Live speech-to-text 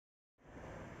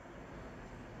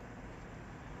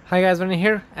Hi guys, Vinny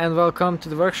here and welcome to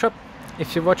the workshop.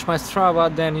 If you watch my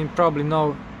Strava, then you probably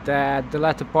know that the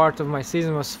latter part of my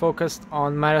season was focused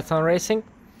on marathon racing,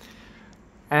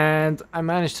 and I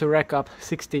managed to rack up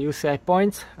 60 UCI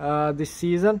points this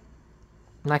season.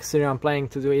 Next year I'm planning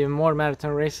to do even more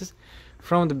marathon races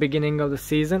from the beginning of the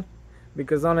season,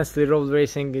 because honestly road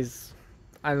racing is,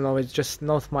 I don't know, it's just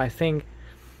not my thing.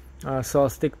 So I'll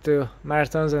stick to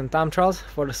marathons and time trials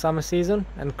for the summer season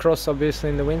and cross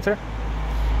obviously in the winter.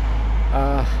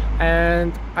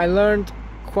 And I learned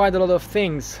quite a lot of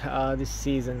things this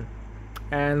season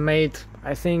and made,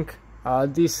 I think, a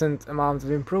decent amount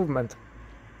of improvement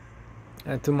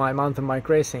to my mountain bike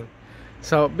racing.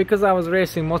 So because I was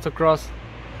racing motocross,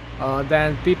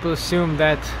 then people assume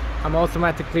that I'm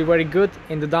automatically very good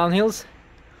in the downhills.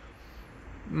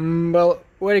 Well,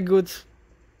 very good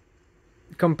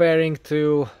comparing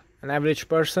to an average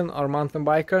person or mountain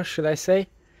biker, should I say,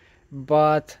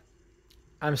 but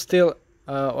I'm still,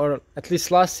 or at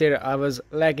least last year, I was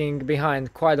lagging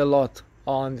behind quite a lot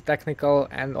on the technical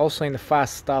and also in the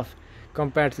fast stuff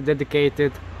compared to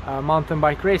dedicated mountain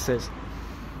bike races.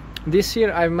 This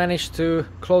year I've managed to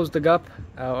close the gap,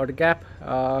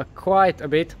 quite a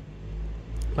bit,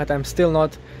 but I'm still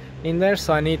not in there,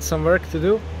 so I need some work to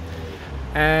do.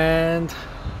 And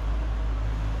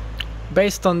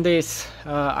based on this,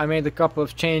 I made a couple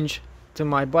of changes to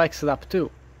my bike setup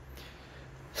too.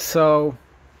 So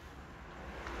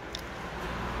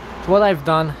what I've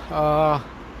done,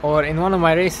 or in one of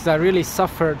my races I really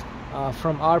suffered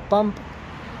from arm pump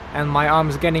and my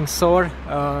arms getting sore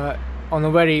on a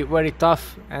very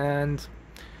tough and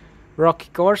rocky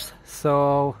course.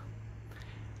 So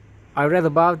I read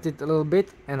about it a little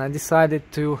bit and I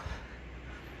decided to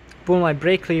pull my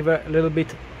brake lever a little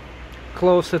bit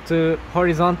closer to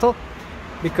horizontal,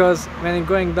 because when you're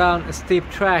going down a steep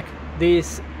track,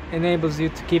 this enables you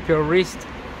to keep your wrist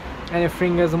and your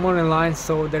fingers more in line,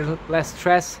 so there's less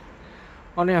stress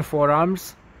on your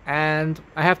forearms, and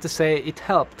I have to say it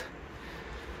helped.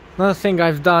 Another thing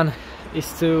I've done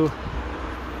is to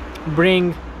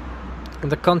bring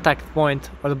the contact point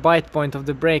or the bite point of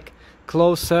the brake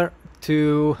closer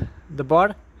to the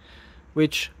bar,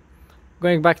 which,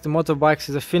 going back to motorbikes,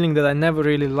 is a feeling that I never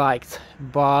really liked.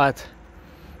 But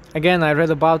again, I read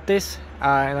about this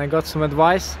and I got some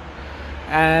advice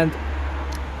and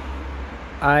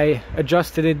I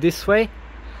adjusted it this way,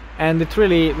 and it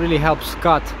really helps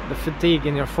cut the fatigue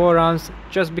in your forearms,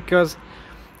 just because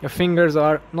your fingers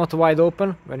are not wide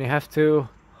open when you have to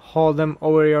hold them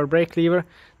over your brake lever.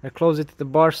 They're closer to the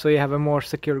bar, so you have a more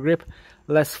secure grip,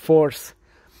 less force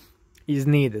is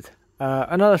needed.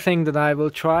 Another thing that I will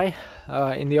try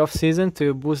in the off season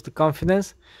to boost the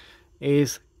confidence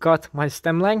is cut my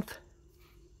stem length.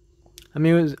 I'm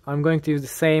going to use the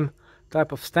same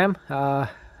type of stem,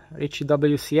 Ritchie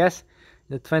WCS,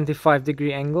 the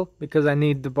 25-degree angle, because I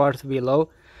need the bar to be low,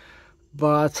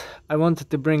 but I wanted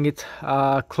to bring it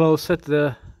closer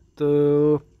to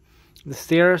the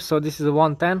steerer. So this is a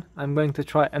 110. I'm going to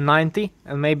try a 90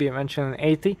 and maybe eventually an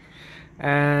 80,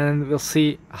 and we'll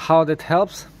see how that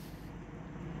helps.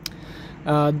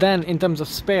 Then in terms of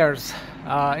spares,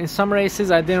 in some races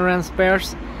I didn't run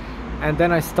spares, and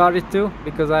then I started to,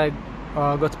 because I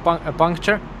got a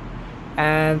puncture,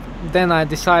 and then I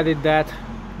decided that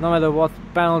no matter what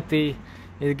penalty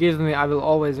it gives me, I will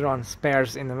always run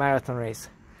spares in the marathon race.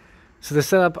 So the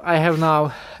setup I have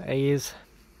now is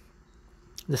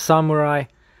the Samurai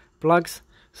plugs.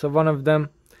 So one of them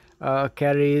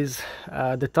carries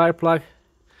the tire plug,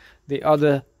 the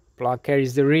other plug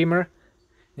carries the reamer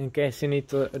in case you need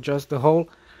to adjust the hole.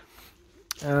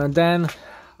 Then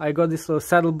I got this little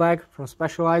saddle bag from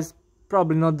Specialized.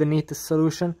 Probably not the neatest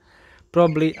solution.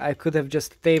 Probably I could have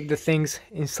just taped the things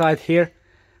inside here,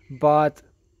 but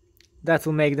that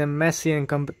will make them messy and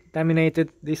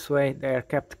contaminated. This way they are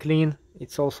kept clean.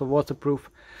 It's also waterproof,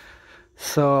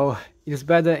 so it's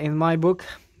better in my book.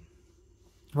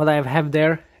 What I have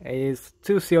there is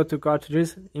 2 CO2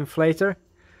 cartridges, inflator,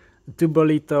 a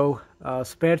Tubolito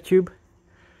spare tube,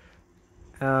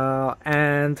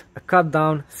 and a cut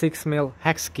down 6mm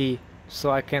hex key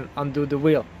so I can undo the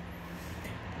wheel.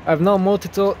 I have no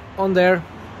multi-tool on there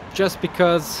just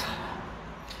because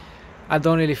I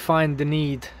don't really find the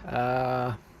need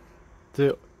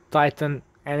to tighten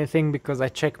anything, because I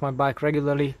check my bike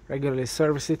regularly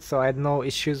service it, so I had no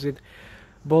issues with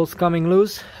bolts coming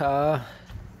loose.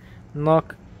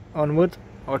 Knock on wood,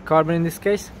 or carbon in this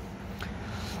case.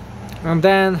 And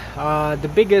then the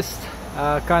biggest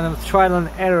kind of trial and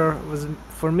error was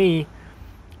for me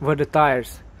were the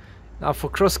tires. Now for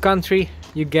cross country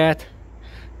you get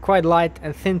quite light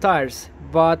and thin tires,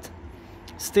 but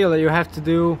still you have to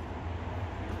do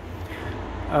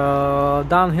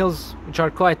downhills which are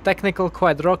quite technical,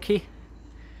 quite rocky,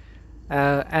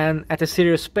 and at a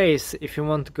serious pace if you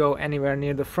want to go anywhere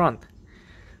near the front.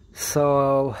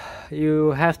 So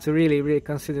you have to really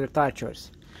consider tire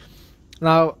choice.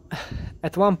 Now,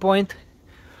 at one point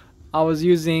I was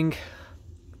using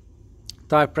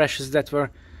tire pressures that were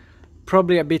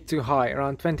probably a bit too high,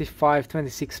 around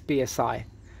 25-26 psi.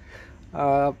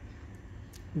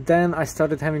 Then I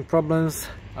started having problems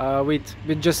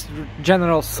with just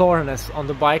general soreness on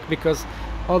the bike, because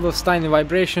all those tiny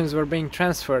vibrations were being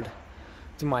transferred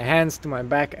to my hands, to my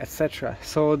back, etc.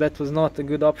 So that was not a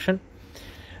good option.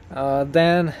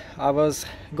 Then I was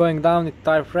going down with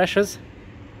tire pressures.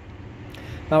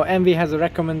 Now MV has a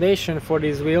recommendation for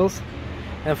these wheels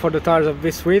and for the tires of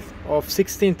this width of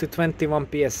 16 to 21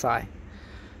 psi.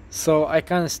 So I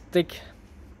kind of stick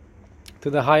to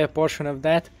the higher portion of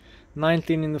that,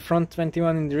 19 in the front,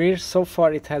 21 in the rear. So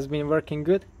far it has been working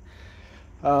good.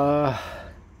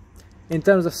 In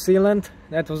terms of sealant,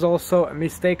 that was also a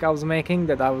mistake I was making,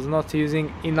 that I was not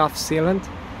using enough sealant.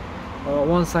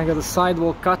 Once I got a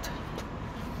sidewall cut,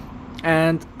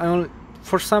 and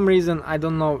for some reason, I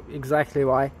don't know exactly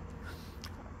why,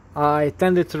 I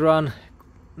tended to run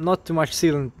not too much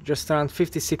sealant, just around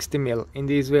 50-60 mil in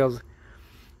these wheels,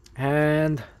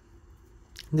 and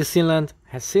the sealant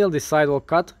has sealed the sidewall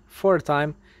cut for a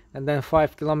time, and then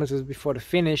 5 kilometers before the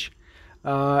finish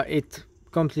it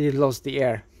completely lost the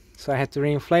air, so I had to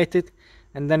reinflate it,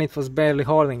 and then it was barely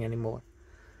holding anymore.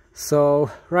 So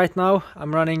right now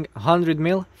I'm running 100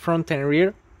 mil front and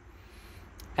rear,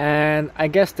 and I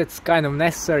guess that's kind of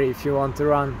necessary if you want to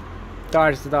run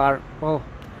tires that are, well,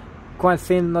 quite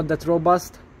thin, not that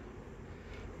robust,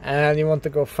 and you want to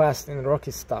go fast in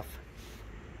rocky stuff.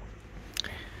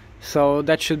 So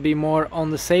that should be more on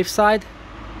the safe side.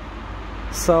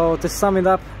 So to sum it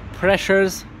up,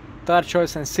 pressures, tire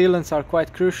choice and sealants are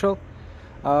quite crucial.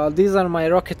 These are my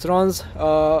rocket runs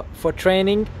for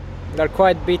training. They're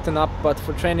quite beaten up, but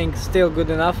for training still good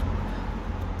enough.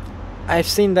 I've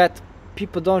seen that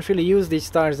people don't really use these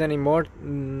tires anymore.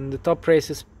 The top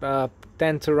races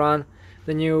tend to run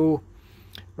the new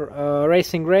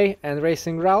Racing Ray and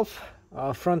Racing Ralph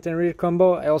front and rear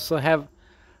combo. I also have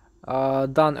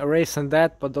done a race on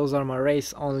that, but those are my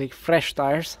race only fresh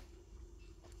tires,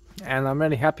 and I'm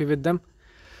really happy with them.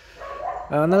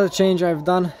 Another change I've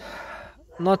done,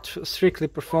 not strictly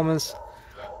performance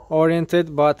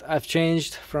oriented, but I've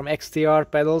changed from XTR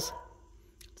pedals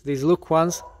to these Look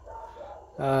ones.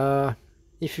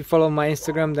 If you follow my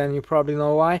Instagram, then you probably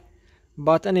know why.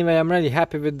 But anyway, I'm really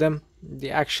happy with them.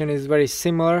 The action is very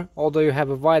similar, although you have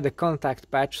a wider contact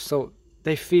patch, so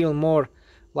they feel more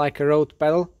like a road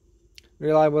pedal.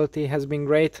 Reliability has been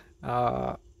great.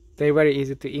 They're very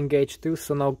easy to engage too,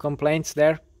 so no complaints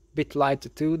there. Bit lighter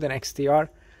too than XTR.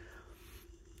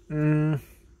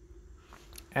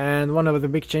 And one of the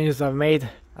big changes I've made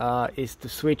is to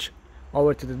switch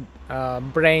over to the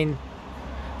brain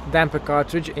damper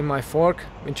cartridge in my fork,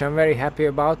 which I'm very happy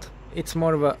about. It's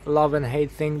more of a love and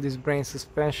hate thing, this brain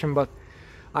suspension, but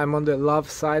I'm on the love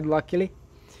side, luckily.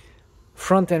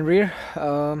 Front and rear,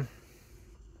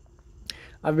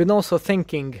 I've been also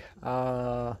thinking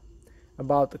about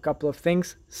a couple of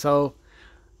things. So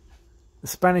the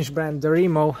Spanish brand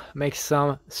Derimo makes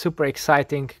some super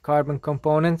exciting carbon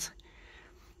components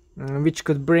which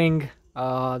could bring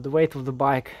the weight of the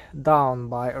bike down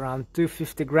by around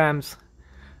 250 grams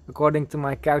according to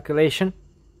my calculation,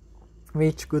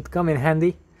 which could come in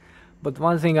handy. But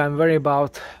one thing I'm worried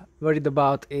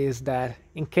about is that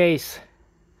in case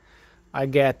I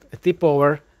get a tip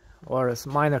over or a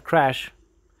minor crash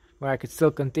where I could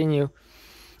still continue,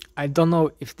 I don't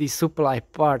know if these super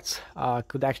light parts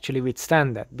could actually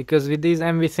withstand that, because with these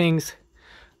MV things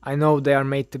I know they are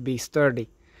made to be sturdy,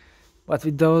 but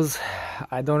with those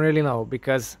I don't really know,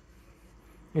 because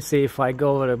you see, if I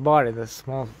go over a bar in a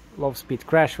small low speed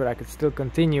crash where I could still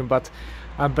continue, but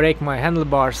I break my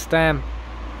handlebar stem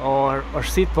or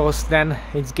seat post, then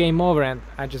it's game over, and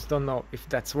I just don't know if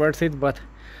that's worth it, but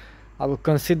I will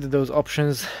consider those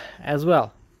options as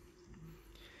well.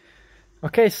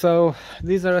 Okay, so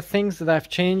these are the things that I've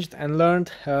changed and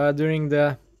learned during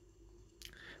the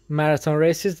marathon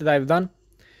races that I've done.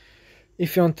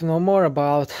 If you want to know more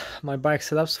about my bike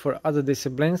setups for other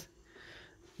disciplines,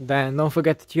 then don't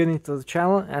forget to tune into the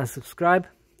channel and subscribe.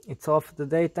 It's all for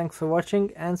today. Thanks for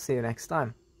watching, and see you next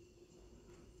time.